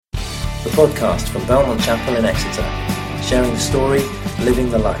the podcast from Belmont Chapel in Exeter, sharing the story, living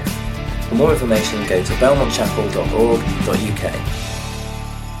the life. For more information, go to belmontchapel.org.uk.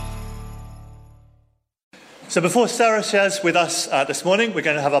 So before Sarah shares with us this morning, we're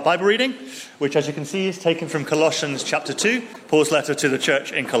going to have our Bible reading, which, as you can see, is taken from Colossians chapter 2, Paul's letter to the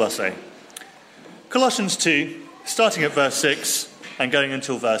church in Colossae. Colossians 2, starting at verse 6 and going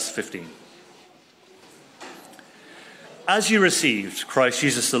until verse 15. As you received Christ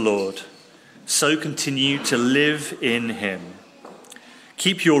Jesus the Lord, so continue to live in him.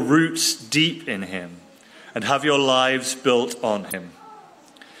 Keep your roots deep in him and have your lives built on him.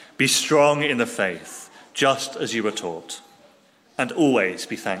 Be strong in the faith, just as you were taught, and always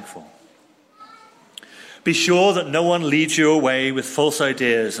be thankful. Be sure that no one leads you away with false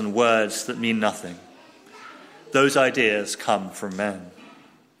ideas and words that mean nothing. Those ideas come from men.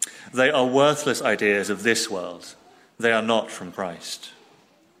 They are worthless ideas of this world. They are not from Christ.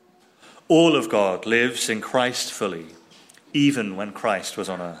 All of God lives in Christ fully, even when Christ was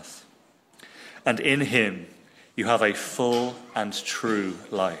on earth. And in him you have a full and true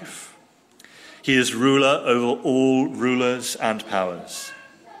life. He is ruler over all rulers and powers.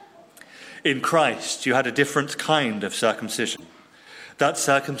 In Christ, you had a different kind of circumcision. That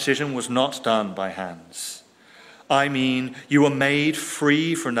circumcision was not done by hands. I mean, you were made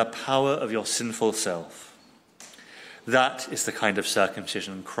free from the power of your sinful self. That is the kind of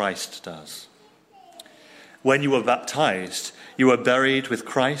circumcision Christ does. When you were baptized, you were buried with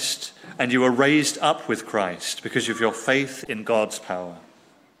Christ, and you were raised up with Christ because of your faith in God's power.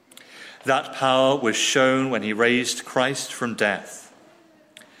 That power was shown when he raised Christ from death.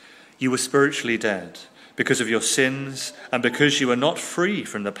 You were spiritually dead because of your sins and because you were not free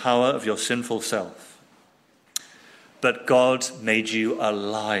from the power of your sinful self. But God made you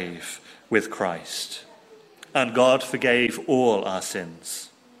alive with Christ, and God forgave all our sins.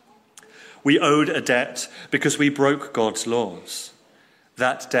 We owed a debt because we broke God's laws.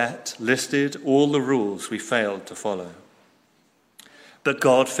 That debt listed all the rules we failed to follow. But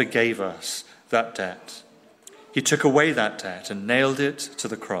God forgave us that debt. He took away that debt and nailed it to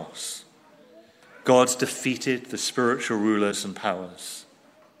the cross. God defeated the spiritual rulers and powers.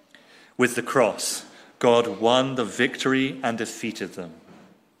 With the cross, God won the victory and defeated them.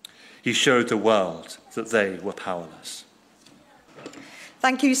 He showed the world that they were powerless.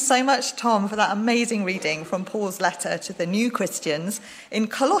 Thank you so much, Tom, for that amazing reading from Paul's letter to the new Christians in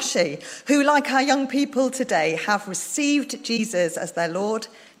Colossae, who, like our young people today, have received Jesus as their Lord,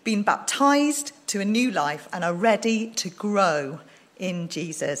 been baptized to a new life, and are ready to grow in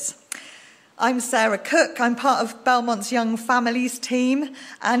Jesus. I'm Sarah Cook. I'm part of Belmont's Young Families team,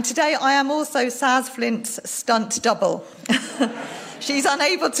 and today I am also Saz Flint's stunt double. She's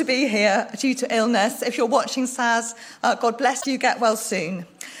unable to be here due to illness. If you're watching, Saz, God bless you, get well soon.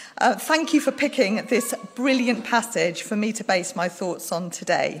 Thank you for picking this brilliant passage for me to base my thoughts on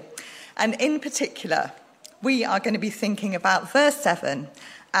today. And in particular, we are going to be thinking about verse 7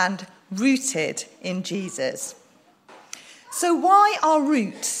 and rooted in Jesus. So why are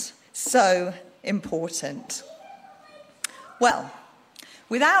roots so important? Well,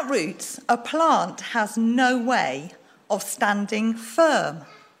 without roots, a plant has no way of standing firm.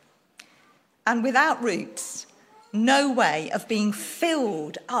 And without roots, no way of being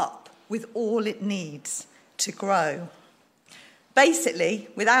filled up with all it needs to grow. Basically,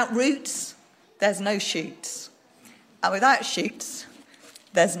 without roots, there's no shoots. And without shoots,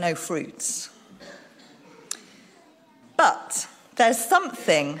 there's no fruits. But there's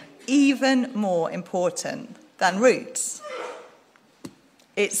something even more important than roots.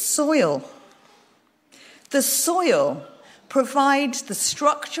 It's soil. The soil provides the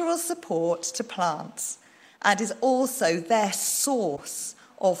structural support to plants and is also their source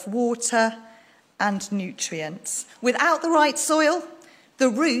of water and nutrients. Without the right soil, the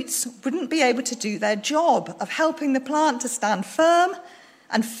roots wouldn't be able to do their job of helping the plant to stand firm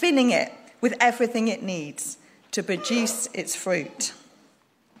and filling it with everything it needs to produce its fruit.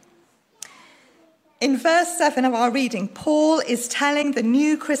 In verse 7 of our reading, Paul is telling the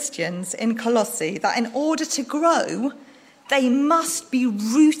new Christians in Colossae that in order to grow, they must be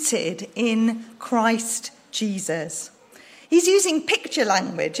rooted in Christ Jesus. He's using picture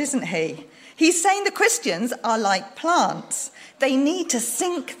language, isn't he? He's saying the Christians are like plants. They need to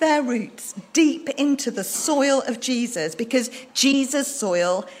sink their roots deep into the soil of Jesus because Jesus'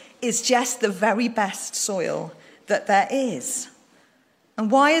 soil is just the very best soil that there is. And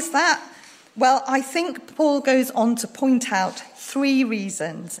why is that? Well, I think Paul goes on to point out 3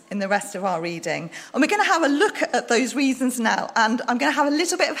 reasons in the rest of our reading. And we're going to have a look at those reasons now. And I'm going to have a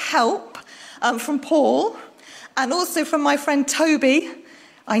little bit of help from Paul and also from my friend Toby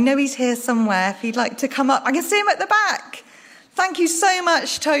I know he's here somewhere if he'd like to come up. I can see him at the back. Thank you so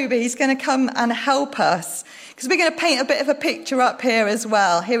much, Toby. He's going to come and help us because we're going to paint a bit of a picture up here as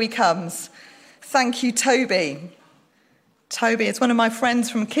well. Here he comes. Thank you, Toby. Toby is one of my friends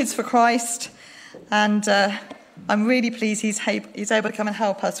from Kids for Christ, and I'm really pleased he's able to come and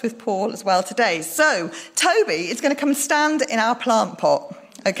help us with Paul as well today. So, Toby is going to come and stand in our plant pot,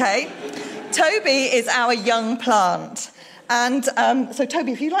 okay? Toby is our young plant. And so,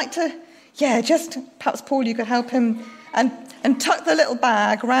 Toby, if you'd like to, just perhaps, Paul, you could help him and tuck the little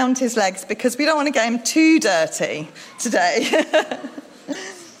bag around his legs because we don't want to get him too dirty today.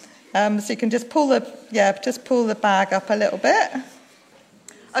 So you can just pull the bag up a little bit.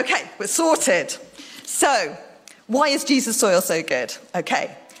 Okay, we're sorted. So, why is Jesus' soil so good?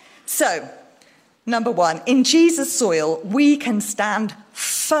 Okay, so, number one, in Jesus' soil, we can stand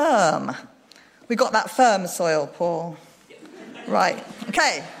firm. We got that firm soil, Paul? Right,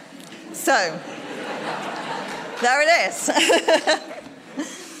 okay. So, there it is.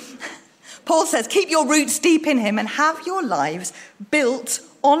 Paul says, keep your roots deep in him and have your lives built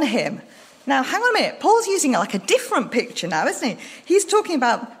on him. Now, hang on a minute. Paul's using like a different picture now, isn't he? He's talking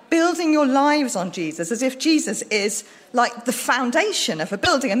about building your lives on Jesus as if Jesus is like the foundation of a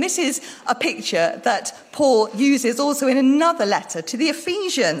building. And this is a picture that Paul uses also in another letter to the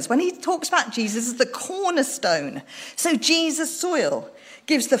Ephesians when he talks about Jesus as the cornerstone. So Jesus' soil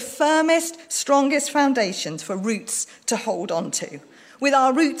gives the firmest, strongest foundations for roots to hold on to. With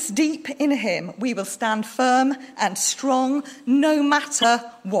our roots deep in him, we will stand firm and strong no matter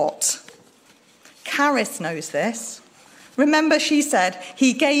what. Charis knows this. Remember, she said,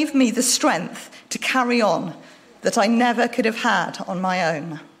 he gave me the strength to carry on that I never could have had on my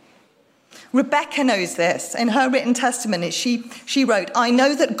own. Rebecca knows this. In her written testimony, she wrote, I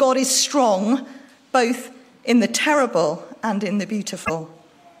know that God is strong, both in the terrible and in the beautiful.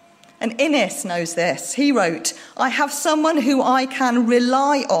 And Innes knows this. He wrote, I have someone who I can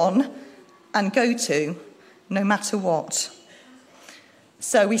rely on and go to no matter what.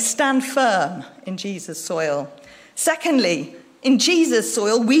 So we stand firm in Jesus' soil. Secondly, in Jesus'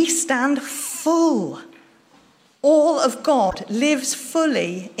 soil, we stand full. All of God lives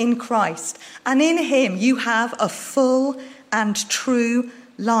fully in Christ, and in him you have a full and true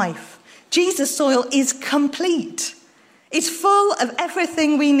life. Jesus' soil is complete. It's full of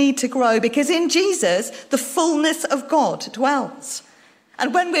everything we need to grow because in Jesus, the fullness of God dwells.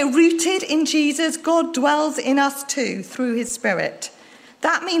 And when we're rooted in Jesus, God dwells in us too through his Spirit.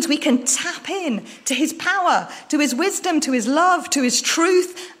 That means we can tap in to his power, to his wisdom, to his love, to his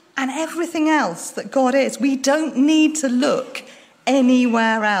truth, and everything else that God is. We don't need to look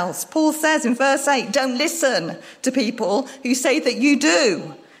anywhere else. Paul says in verse 8, don't listen to people who say that you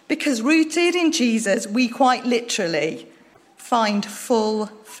do, because rooted in Jesus, we quite literally find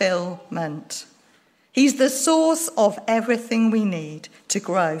fulfillment. He's the source of everything we need to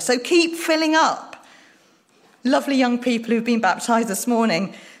grow. So keep filling up. Lovely young people who've been baptized this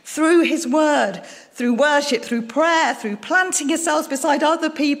morning through his word, through worship, through prayer, through planting yourselves beside other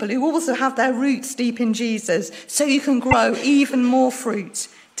people who also have their roots deep in Jesus so you can grow even more fruit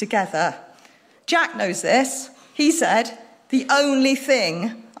together. Jack knows this. He said, the only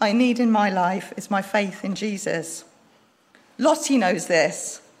thing I need in my life is my faith in Jesus. Lottie knows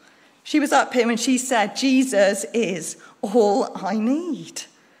this. She was up here and she said, Jesus is all I need.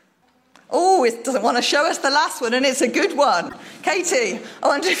 Oh, it doesn't want to show us the last one, and it's a good one. Katie, I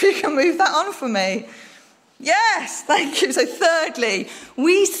wonder if you can move that on for me. Yes, thank you. So thirdly,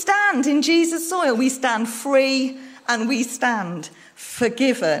 we stand in Jesus' soil. We stand free and we stand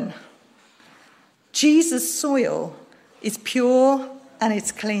forgiven. Jesus' soil is pure and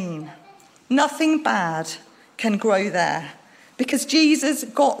it's clean. Nothing bad can grow there because Jesus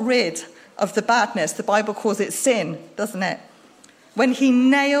got rid of the badness. The Bible calls it sin, doesn't it? When he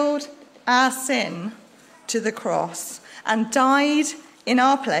nailed our sin to the cross and died in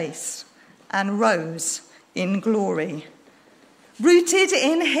our place and rose in glory. Rooted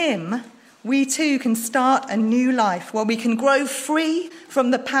in him, we too can start a new life where we can grow free from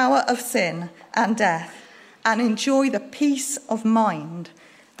the power of sin and death and enjoy the peace of mind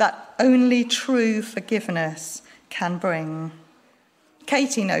that only true forgiveness can bring.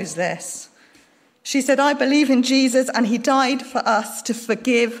 Katie knows this. She said, I believe in Jesus and he died for us to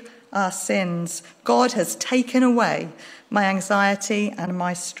forgive our sins. God has taken away my anxiety and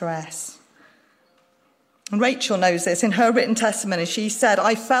my stress. Rachel knows this. In her written testimony, she said,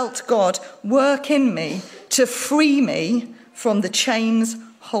 I felt God work in me to free me from the chains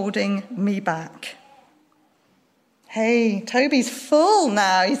holding me back. Hey, Toby's full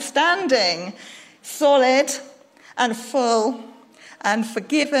now. He's standing solid and full. and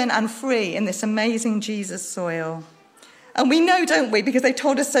forgiven and free in this amazing Jesus soil. And we know, don't we, because they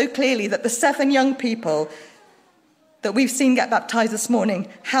told us so clearly that the 7 young people that we've seen get baptized this morning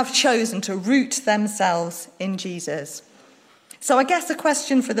have chosen to root themselves in Jesus. So I guess the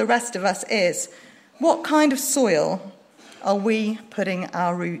question for the rest of us is, what kind of soil are we putting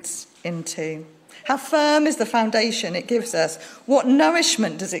our roots into? How firm is the foundation it gives us? What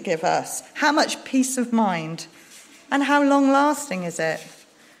nourishment does it give us? How much peace of mind? And how long-lasting is it?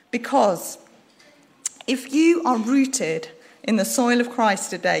 Because if you are rooted in the soil of Christ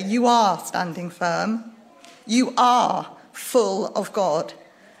today, you are standing firm, you are full of God,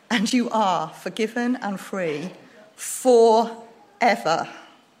 and you are forgiven and free forever.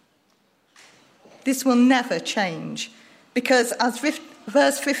 This will never change, because as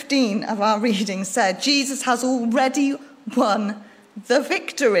verse 15 of our reading said, Jesus has already won the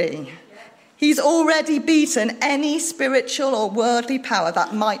victory. He's already beaten any spiritual or worldly power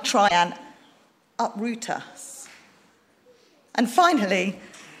that might try and uproot us. And finally,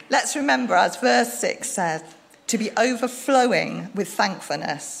 let's remember, as verse 6 says, to be overflowing with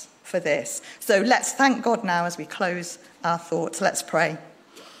thankfulness for this. So let's thank God now as we close our thoughts. Let's pray.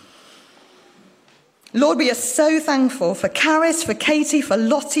 Lord, we are so thankful for Caris, for Katie, for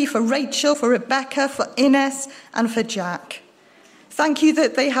Lottie, for Rachel, for Rebecca, for Ines, and for Jack. Thank you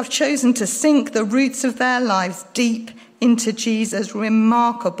that they have chosen to sink the roots of their lives deep into Jesus'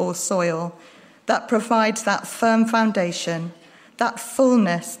 remarkable soil that provides that firm foundation, that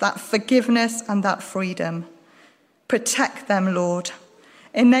fullness, that forgiveness, and that freedom. Protect them, Lord.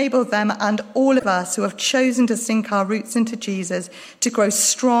 Enable them and all of us who have chosen to sink our roots into Jesus to grow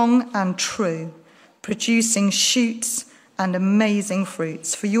strong and true, producing shoots and amazing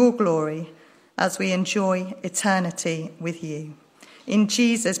fruits for your glory as we enjoy eternity with you. In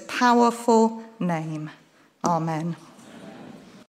Jesus' powerful name, amen.